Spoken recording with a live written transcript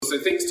So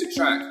things to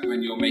track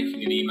when you're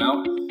making an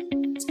email.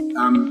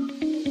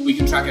 We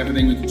can track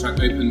everything. We can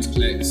track opens,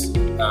 clicks,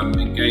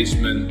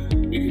 engagement.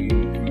 We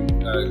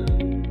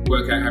can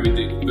work out how we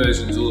do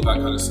conversions, all of that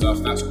kind of stuff.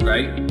 That's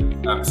great.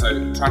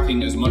 So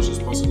tracking as much as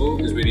possible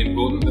is really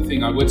important. The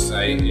thing I would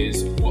say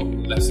is what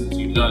lessons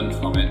you learn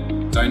from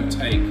it. Don't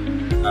take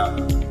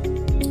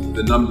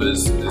the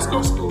numbers as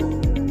gospel.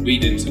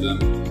 Read into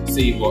them.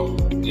 See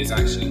what is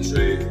actually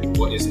true,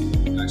 what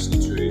isn't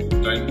actually true.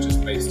 Don't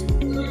just base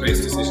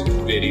decisions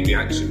really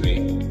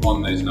reactionary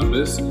on those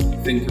numbers.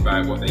 Think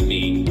about what they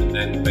mean and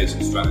then base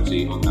your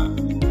strategy on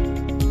that.